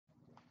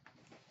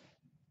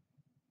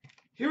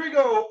Here we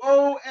go.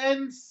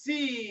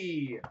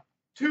 ONC.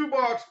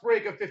 2-box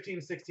break of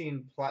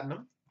 15-16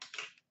 Platinum.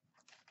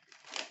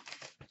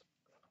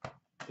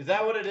 Is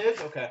that what it is?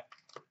 Okay.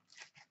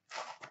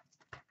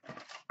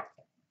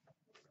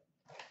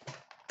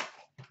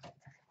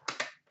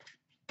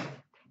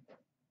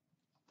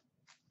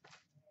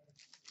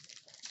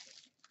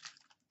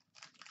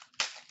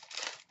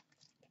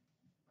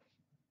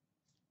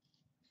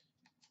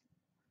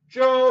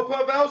 Joe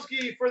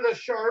Pavelski for the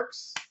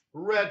Sharks.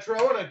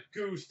 Retro and a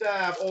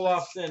Gustav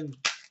Olofsson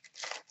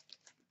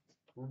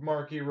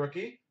marquee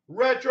rookie.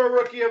 Retro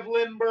rookie of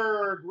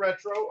Lindbergh.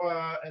 Retro.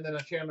 And then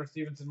a Chandler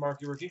Stevenson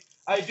marquee rookie.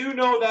 I do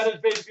know that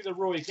is basically the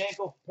rule. You can't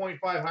go 0.5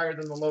 higher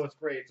than the lowest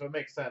grade, so it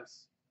makes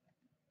sense.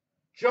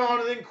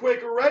 Jonathan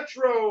Quick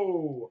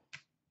Retro.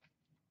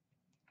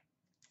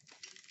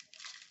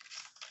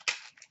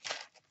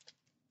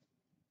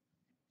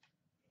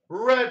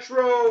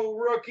 Retro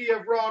rookie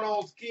of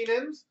Ronald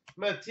Keenan's.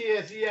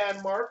 Matthias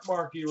Janmark,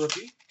 marquee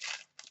rookie.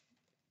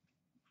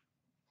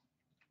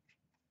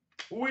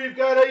 We've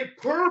got a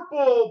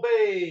purple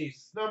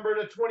base, number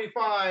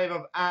 /25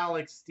 of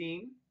Alex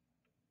Steen.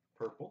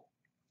 Purple.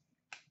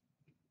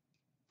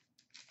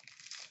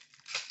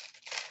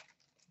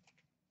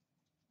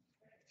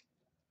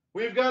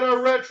 We've got a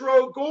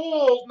retro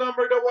gold,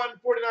 number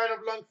 /149 of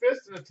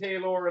Lundqvist, and a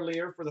Taylor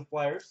Lear for the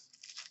Flyers.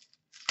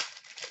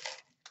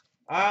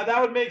 That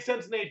would make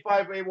sense in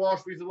 8.5 A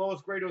wash because the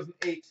lowest grade was an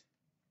 8.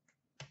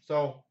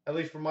 So, at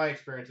least from my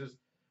experiences.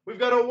 We've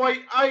got a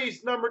white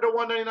ice, number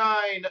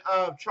 /199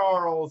 of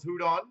Charles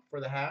Hudon for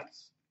the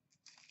Habs.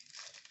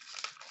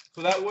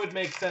 So that would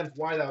make sense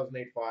why that was an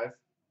 8.5.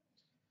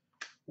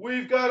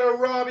 We've got a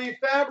Robbie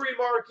Fabry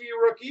marquee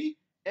rookie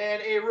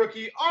and a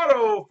rookie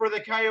auto for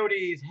the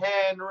Coyotes,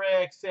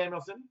 Henrik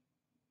Samuelsson.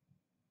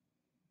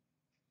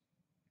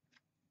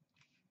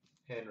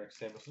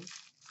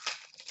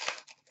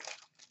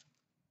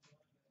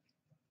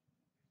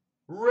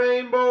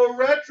 Rainbow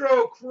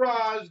Retro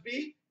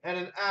Crosby and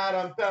an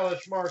Adam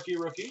Pelech marquee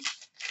rookie.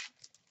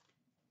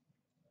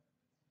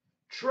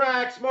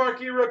 Trax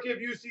marquee rookie of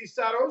UC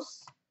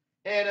Saros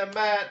and a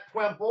Matt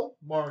Pwemple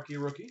marquee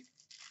rookie.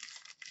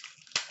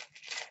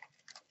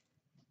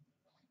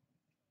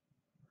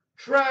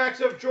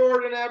 Trax of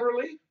Jordan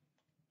Eberle.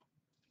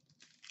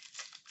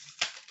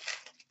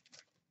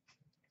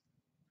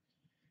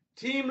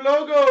 Team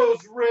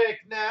Logos Rick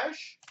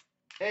Nash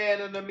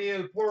and an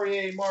Emile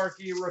Poirier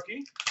marquee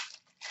rookie.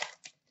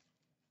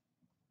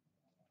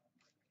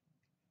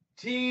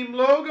 Team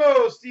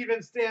Logo,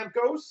 Steven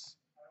Stamkos,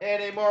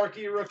 and a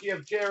marquee rookie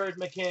of Jared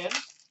McCann.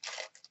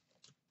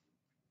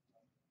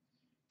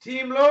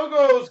 Team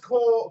Logos,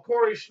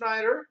 Corey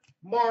Schneider,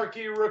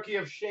 marquee rookie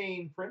of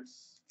Shane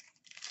Prince.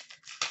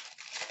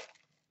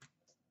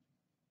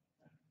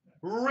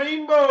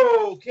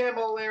 Rainbow,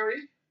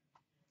 Camilleri.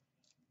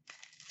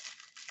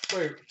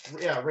 Wait,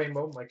 yeah,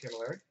 Rainbow, Mike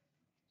Camilleri.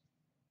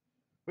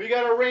 We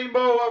got a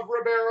Rainbow of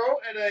Ribeiro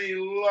and a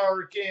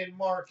Larkin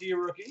marquee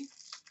rookie.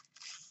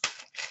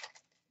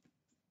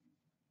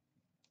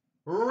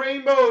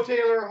 Rainbow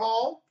Taylor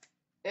Hall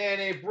and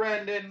a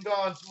Brendan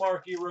Gaunce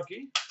marquee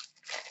rookie.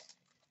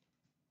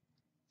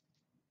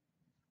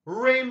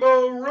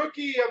 Rainbow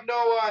rookie of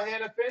Noah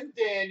Hannafin,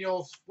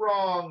 Daniel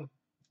Sprong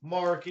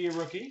marquee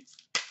rookie.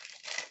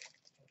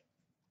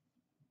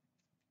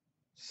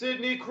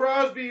 Sidney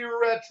Crosby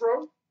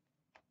retro.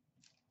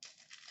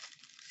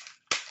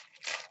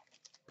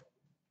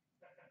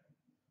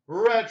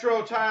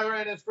 Retro Tyler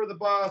Ennis for the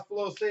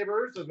Buffalo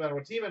Sabres, doesn't matter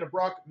what team, and a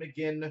Brock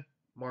McGinn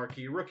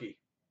marquee rookie.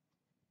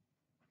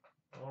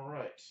 All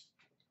right,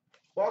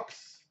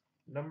 box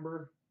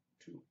number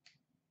 2.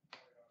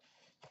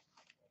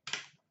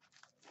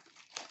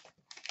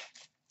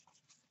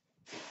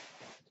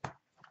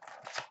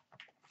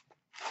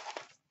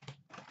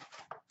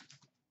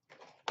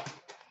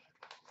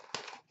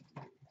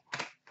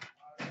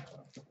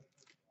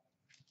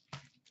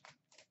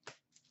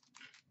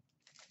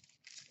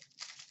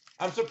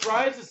 I'm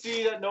surprised to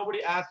see that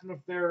nobody asked them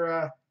if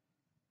they're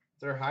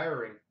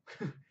hiring.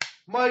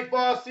 Mike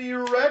Bossy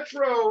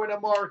retro and a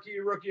marquee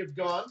rookie of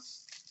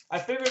Gaunce. I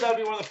figured that'd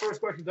be one of the first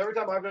questions. Every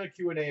time I've done a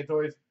Q&A, it's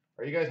always,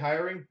 are you guys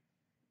hiring?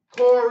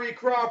 Corey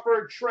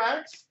Crawford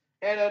Trax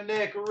and a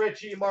Nick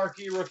Ritchie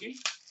marquee rookie.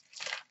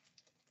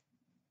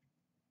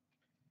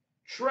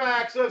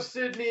 Trax of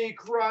Sidney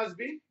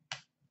Crosby.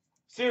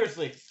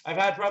 Seriously, I've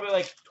had probably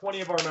like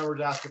 20 of our members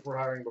ask if we're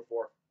hiring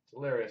before. It's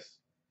hilarious.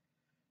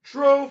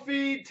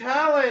 Trophy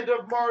talent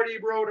of Marty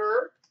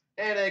Brodeur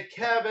and a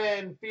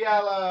Kevin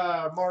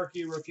Fiala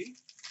marquee rookie.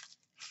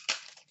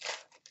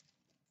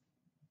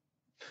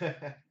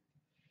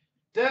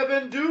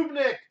 Devin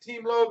Dubnyk,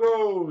 team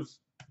logos,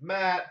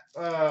 Matt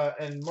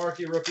and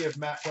marquee rookie of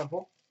Matt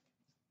Temple.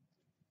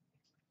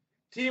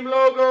 Team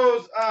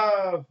logos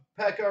of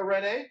Pekka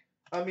Rinne,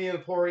 Emile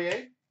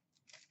Poirier.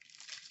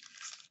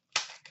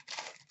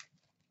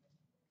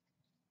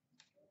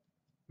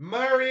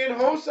 Marian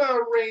Hossa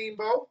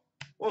rainbow.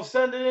 Well,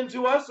 send it in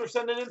to us or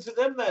send it in to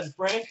them then,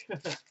 Frank.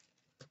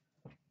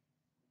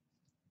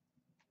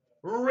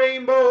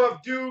 Rainbow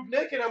of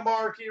Dubnik and a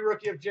marquee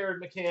rookie of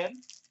Jared McCann.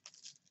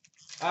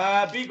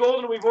 B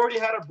Golden, we've already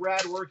had a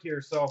Brad work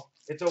here, so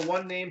it's a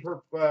one name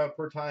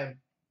per time.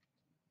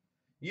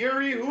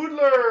 Yuri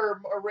Hoodler,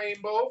 a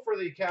rainbow for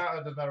the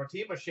doesn't matter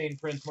team, a Shane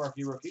Prince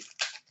marquee rookie.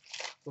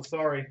 So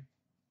sorry.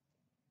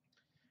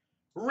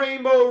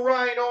 Rainbow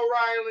Ryan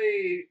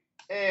O'Reilly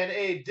and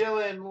a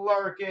Dylan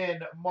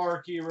Larkin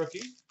marquee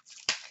rookie.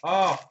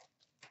 Oh,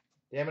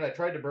 damn it, I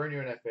tried to burn you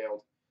and I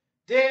failed.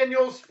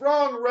 Daniel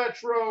Sprong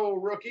retro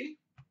rookie.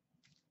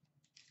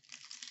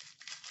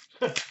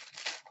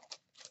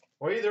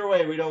 Well, either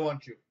way, we don't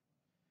want you.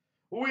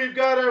 We've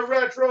got a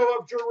retro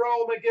of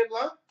Jerome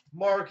McGinley,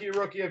 marquee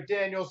rookie of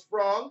Daniel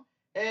Sprong,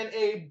 and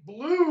a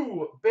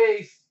blue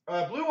base,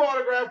 blue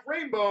autograph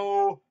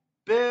rainbow,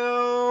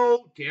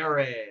 Bill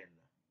Guerin.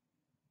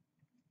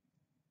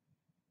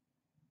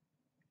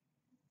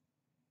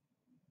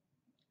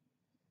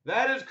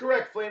 That is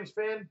correct, Flames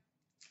fan.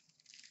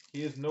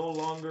 He is no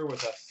longer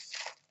with us.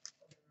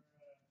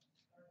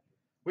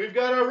 We've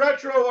got a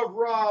retro of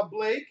Rob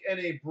Blake and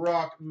a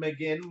Brock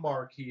McGinn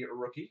marquee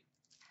rookie.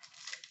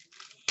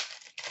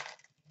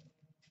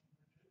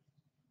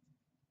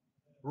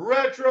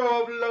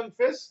 Retro of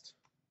Lundqvist.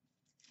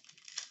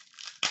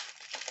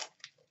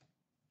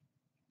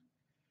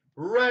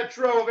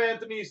 Retro of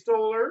Anthony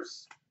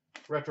Stolarz,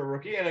 retro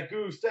rookie, and a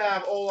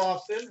Gustav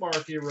Olofsson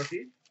marquee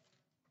rookie.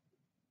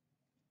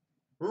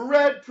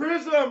 Red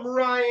Prism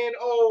Ryan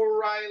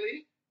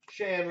O'Reilly,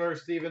 Chandler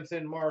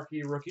Stevenson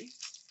marquee rookie.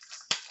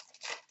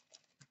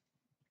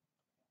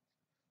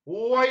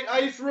 White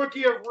Ice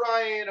rookie of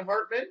Ryan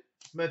Hartman,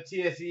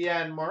 Matthias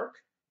Janmark,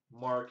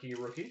 marquee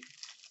rookie.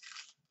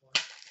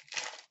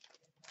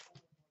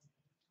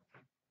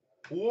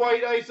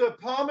 White Ice of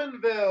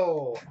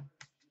Pominville.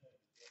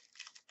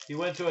 He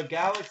went to a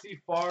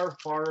galaxy far,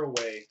 far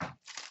away.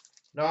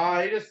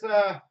 Nah, he just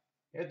had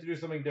to do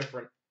something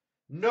different.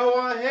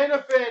 Noah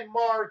Hannafin,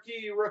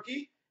 marquee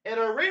rookie, and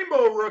a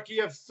rainbow rookie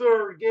of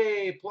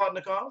Sergei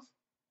Plotnikov.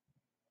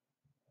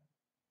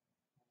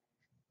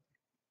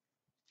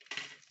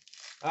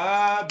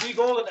 B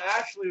Golden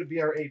Ashley would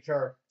be our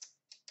HR.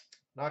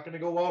 Not going to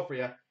go well for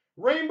you.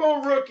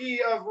 Rainbow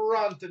rookie of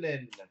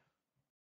Rantanen.